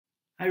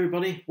Hi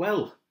everybody,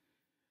 well,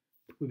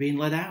 we've been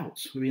let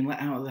out. We've been let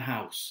out of the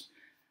house.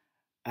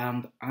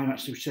 And I'm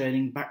actually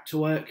returning back to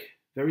work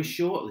very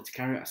shortly to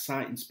carry out a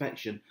site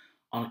inspection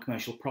on a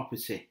commercial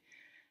property.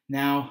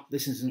 Now,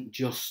 this isn't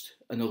just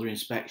another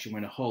inspection, we're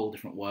in a whole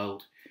different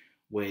world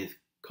with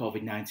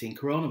COVID-19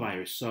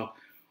 coronavirus. So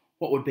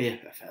what would be a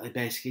fairly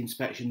basic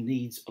inspection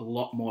needs a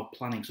lot more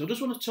planning. So I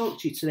just want to talk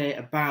to you today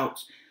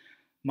about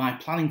my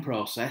planning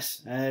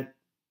process.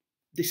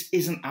 This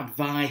isn't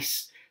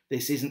advice.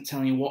 This isn't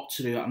telling you what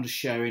to do. I'm just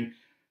sharing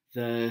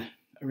the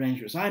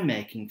arrangements I'm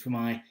making for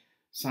my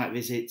site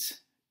visit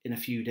in a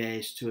few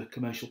days to a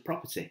commercial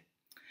property.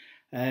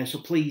 So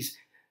please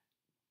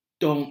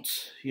don't,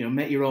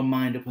 make your own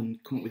mind up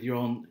and come up with your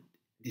own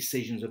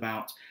decisions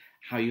about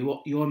how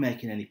you're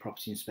making any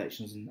property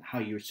inspections and how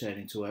you're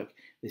returning to work.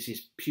 This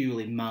is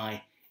purely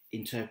my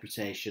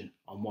interpretation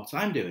on what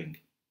I'm doing.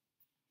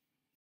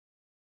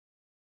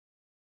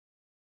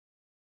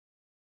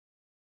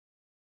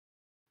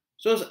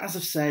 So as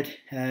I've said,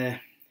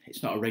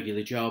 it's not a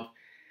regular job,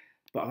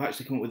 but I've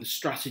actually come up with a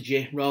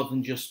strategy. Rather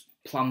than just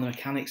plan the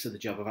mechanics of the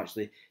job, I've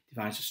actually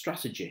devised a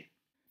strategy.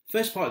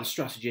 First part of the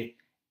strategy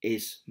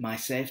is my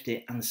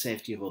safety and the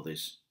safety of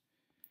others.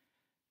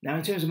 Now,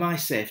 in terms of my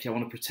safety, I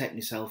want to protect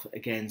myself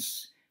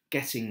against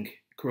getting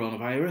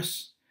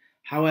coronavirus.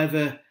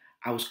 However,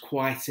 I was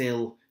quite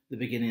ill the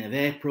beginning of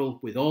April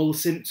with all the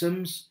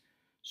symptoms,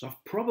 so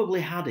I've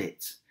probably had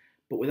it,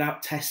 but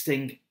without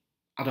testing,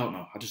 I don't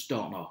know. I just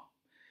don't know.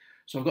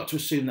 So I've got to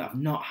assume that I've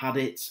not had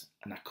it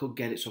and I could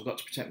get it, so I've got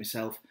to protect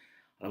myself.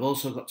 And I've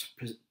also got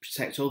to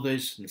protect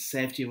others and the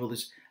safety of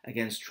others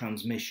against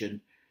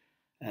transmission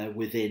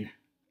within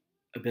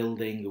a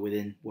building or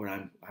within where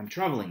I'm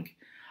travelling.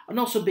 And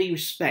also be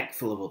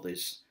respectful of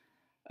others.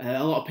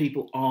 A lot of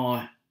people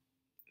are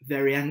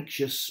very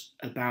anxious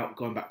about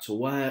going back to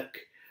work,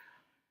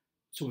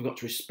 so we've got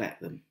to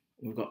respect them.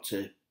 We've got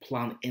to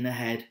plan in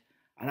ahead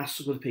and ask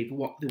other people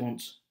what they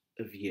want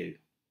of you.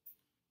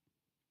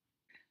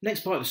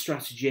 Next part of the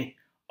strategy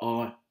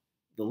are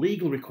the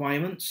legal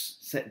requirements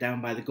set down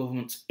by the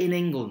government in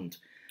England.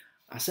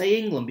 I say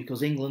England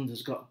because England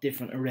has got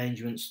different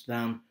arrangements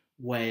than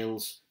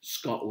Wales,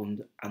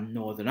 Scotland and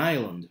Northern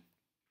Ireland.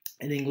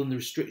 In England, the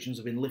restrictions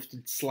have been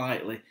lifted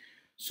slightly,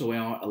 so we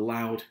are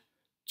allowed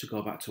to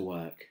go back to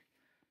work.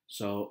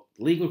 So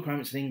the legal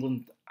requirements in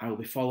England I will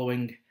be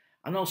following,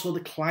 and also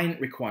the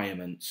client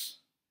requirements.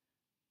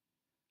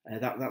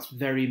 That's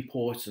very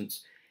important.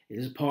 It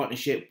is a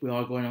partnership. We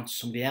are going on to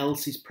somebody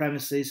else's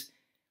premises.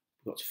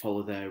 We've got to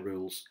follow their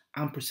rules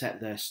and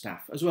protect their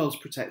staff, as well as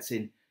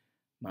protecting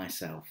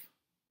myself.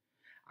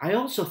 I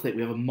also think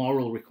we have a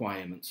moral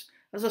requirement.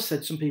 As I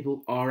said, some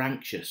people are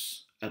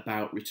anxious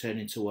about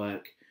returning to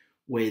work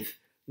with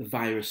the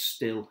virus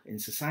still in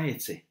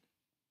society.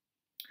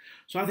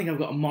 So I think I've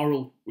got a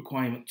moral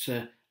requirement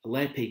to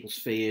allay people's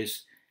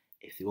fears.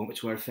 If they want me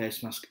to wear a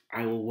face mask,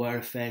 I will wear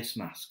a face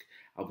mask.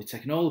 I'll be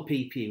taking all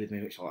the PPE with me,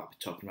 which I'll be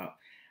talking about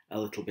a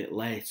little bit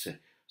later.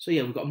 So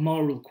yeah, we've got a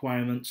moral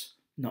requirement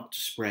not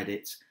to spread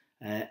it.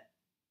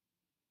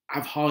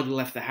 I've hardly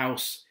left the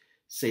house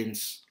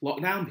since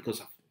lockdown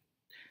because I've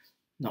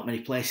not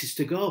many places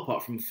to go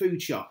apart from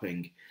food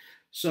shopping.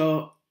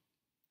 So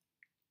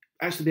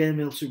actually being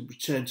able to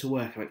return to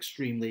work, I'm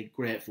extremely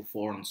grateful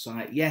for on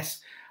site.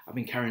 Yes, I've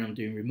been carrying on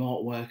doing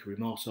remote work,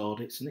 remote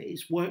audits, and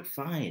it's worked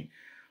fine.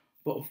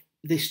 But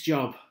this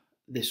job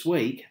this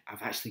week,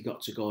 I've actually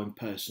got to go in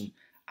person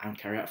and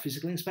carry out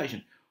physical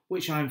inspection,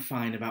 which I'm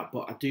fine about,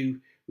 but I do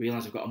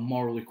realise I've got a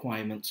moral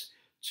requirement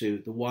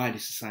to the wider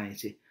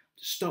society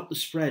to stop the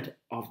spread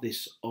of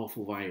this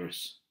awful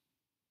virus.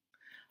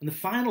 And the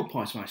final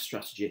part of my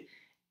strategy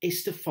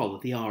is to follow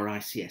the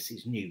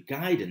RICS's new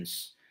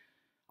guidance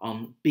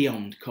on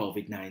beyond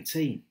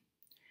COVID-19.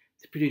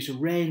 They produce a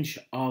range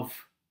of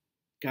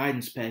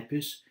guidance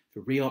papers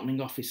for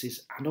reopening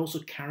offices and also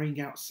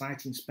carrying out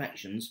site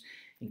inspections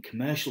in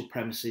commercial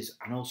premises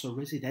and also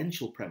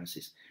residential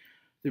premises.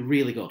 They're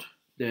really good.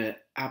 They're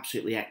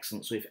absolutely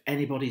excellent. So if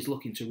anybody's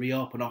looking to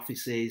reopen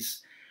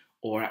offices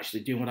or actually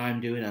do what I'm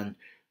doing and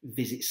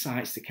visit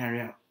sites to carry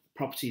out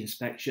property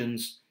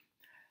inspections,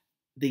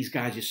 these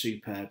guides are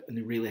superb and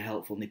they're really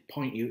helpful and they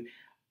point you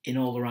in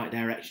all the right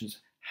directions.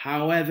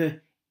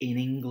 However, in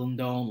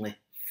England only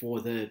for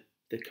the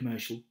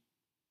commercial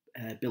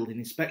building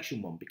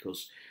inspection one,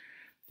 because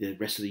the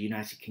rest of the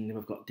United Kingdom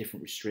have got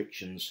different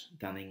restrictions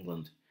than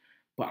England.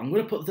 But I'm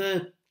going to put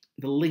the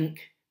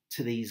link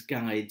to these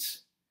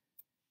guides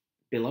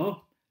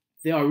below.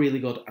 They are really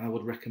good and I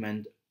would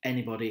recommend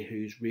anybody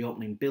who's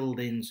reopening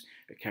buildings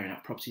or carrying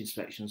out property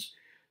inspections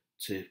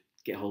to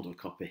get hold of a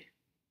copy.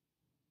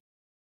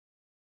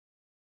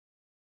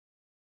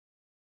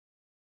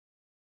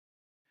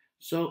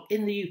 So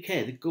in the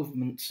UK, the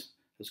government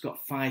has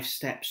got 5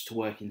 steps to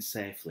working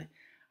safely.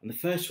 And the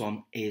first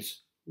one is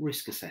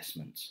risk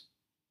assessment.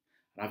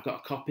 And I've got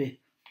a copy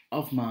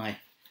of my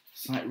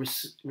site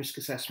risk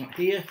assessment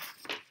here.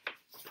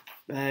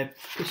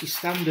 Pretty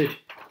standard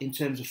in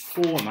terms of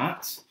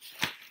format,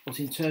 but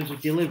in terms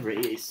of delivery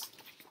it is.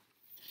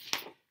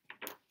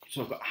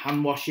 So I've got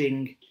hand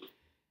washing,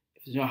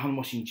 If there's no hand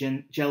washing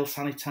gel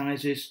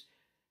sanitisers,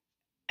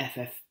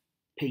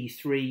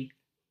 FFP3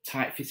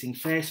 tight fitting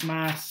face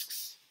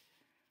masks,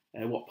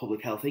 what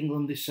Public Health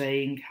England is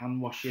saying,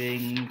 hand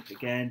washing,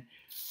 again,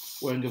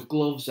 wearing of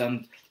gloves,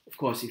 and of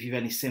course if you've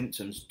any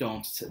symptoms,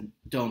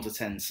 don't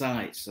attend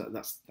sites. So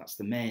that's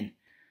the main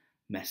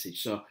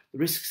message. So the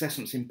risk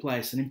assessment's in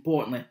place, and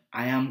importantly,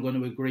 I am going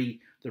to agree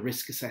the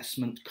risk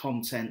assessment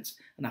content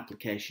and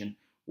application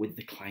with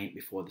the client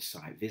before the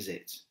site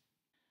visit.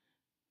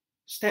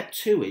 Step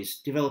 2 is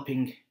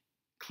developing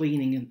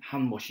cleaning and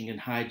hand washing and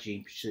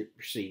hygiene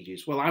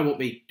procedures. Well, I won't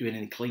be doing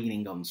any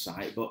cleaning on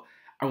site, but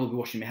I will be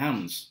washing my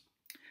hands.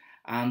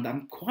 And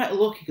I'm quite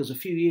lucky because a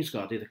few years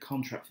ago I did a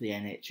contract for the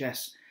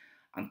NHS,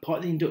 and part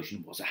of the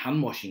induction was a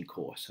hand washing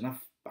course, and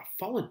I've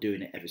followed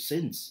doing it ever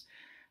since.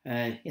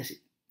 Yes, it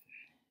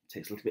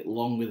takes a little bit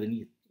longer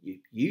than you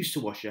used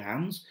to wash your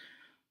hands,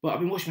 but I've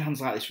been washing my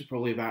hands like this for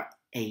probably about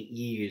 8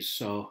 years,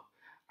 so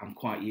I'm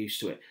quite used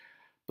to it.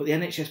 But the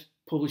NHS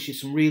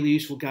publishes some really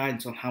useful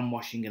guidance on hand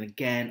washing, and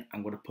again,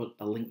 I'm going to put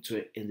a link to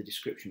it in the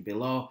description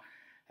below.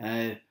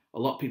 A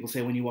lot of people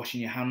say when you're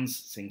washing your hands,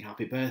 sing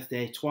happy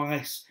birthday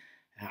twice.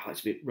 I like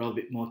to be rather a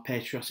bit more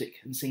patriotic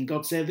and sing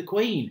God Save the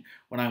Queen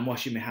when I'm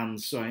washing my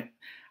hands, so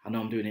I know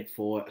I'm doing it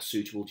for a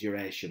suitable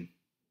duration.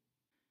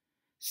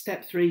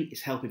 Step 3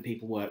 is helping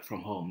people work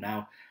from home.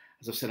 Now,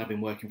 as I've said, I've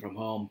been working from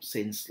home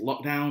since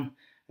lockdown,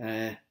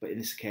 but in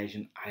this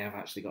occasion, I have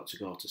actually got to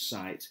go to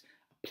site,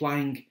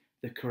 applying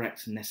the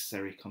correct and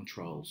necessary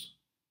controls.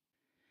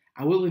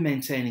 I will be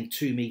maintaining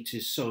 2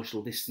 metres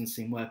social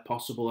distancing where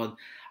possible, and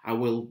I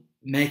will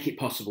make it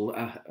possible.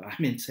 I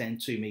maintain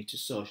 2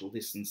 metres social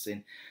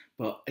distancing,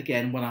 but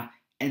again, when I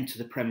enter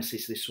the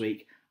premises this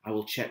week, I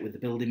will check with the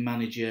building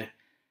manager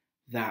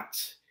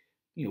that,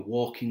 you know,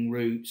 walking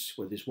routes,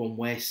 where there's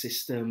one-way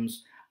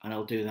systems, and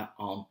I'll do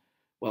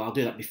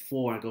that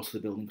before I go to the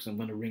building, because I'm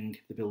going to ring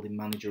the building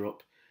manager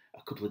up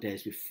a couple of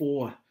days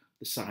before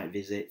the site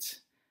visit,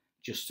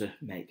 just to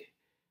make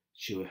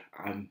sure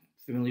I'm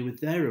familiar with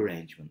their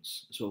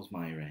arrangements as well as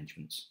my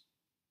arrangements.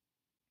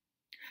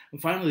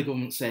 And finally, the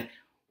government say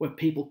where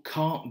people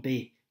can't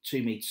be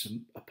 2 metres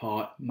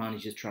apart,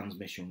 manage the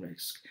transmission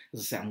risk. As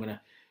I say, I'm going to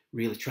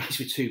really try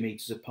to be 2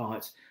 metres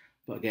apart,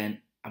 but again,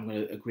 I'm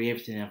going to agree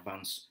everything in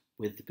advance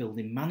with the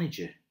building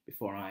manager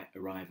before I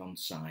arrive on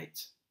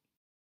site.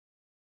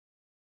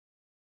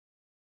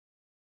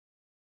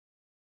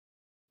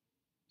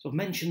 So I've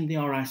mentioned the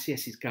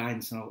RICS's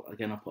guidance, and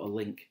I'll put a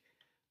link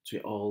to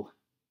it all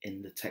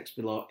in the text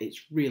below.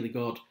 It's really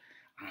good.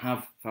 I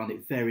have found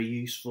it very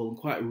useful and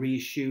quite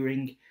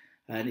reassuring,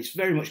 and it's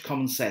very much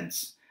common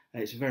sense.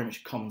 It's a very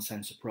much common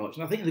sense approach,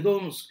 and I think the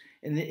governments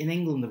in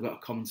England have got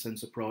a common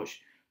sense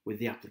approach with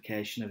the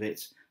application of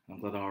it. I'm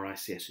glad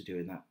RICS are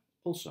doing that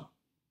also.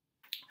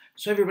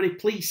 So everybody,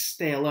 please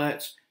stay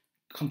alert,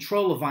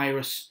 control the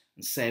virus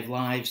and save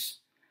lives.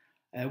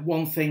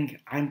 One thing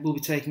I will be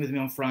taking with me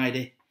on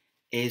Friday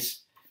is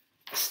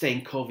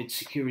Staying COVID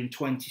Secure in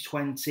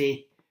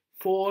 2020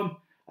 form,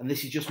 and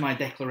this is just my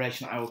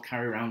declaration that I will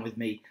carry around with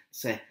me to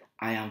say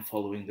I am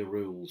following the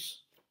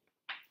rules.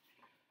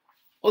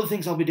 Other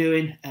things I'll be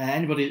doing,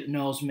 anybody that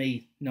knows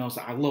me knows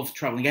that I love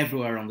travelling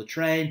everywhere on the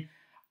train.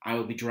 I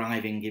will be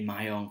driving in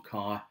my own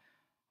car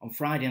on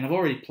Friday, and I've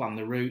already planned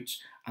the route,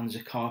 and there's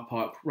a car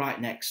park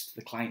right next to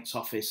the client's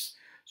office,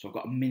 so I've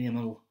got a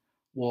minimal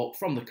walk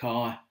from the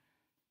car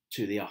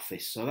to the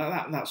office, so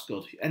that's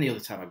good. Any other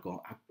time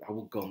I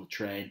would go on the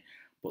train,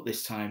 but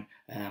this time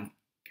I'm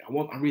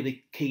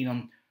really keen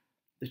on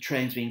the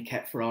trains being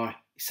kept for our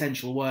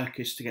essential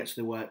workers to get to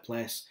the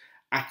workplace.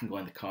 I can go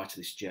in the car to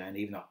this journey,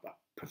 even though I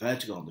prefer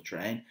to go on the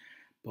train,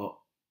 but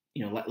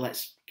you know,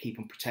 let's keep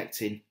on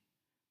protecting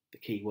the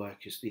key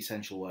workers, the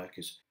essential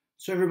workers.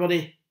 So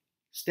everybody,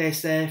 stay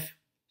safe,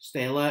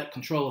 stay alert,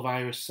 control the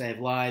virus, save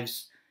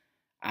lives,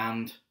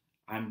 and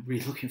I'm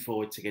really looking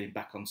forward to getting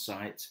back on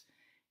site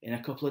in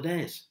a couple of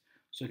days.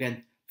 So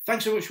again,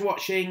 thanks so much for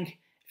watching.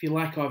 If you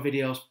like our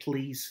videos,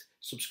 please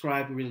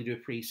subscribe. We really do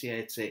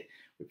appreciate it.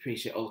 We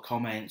appreciate all the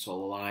comments, all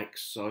the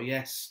likes. So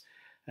yes,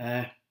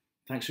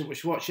 thanks so much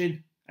for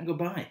watching, and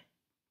goodbye.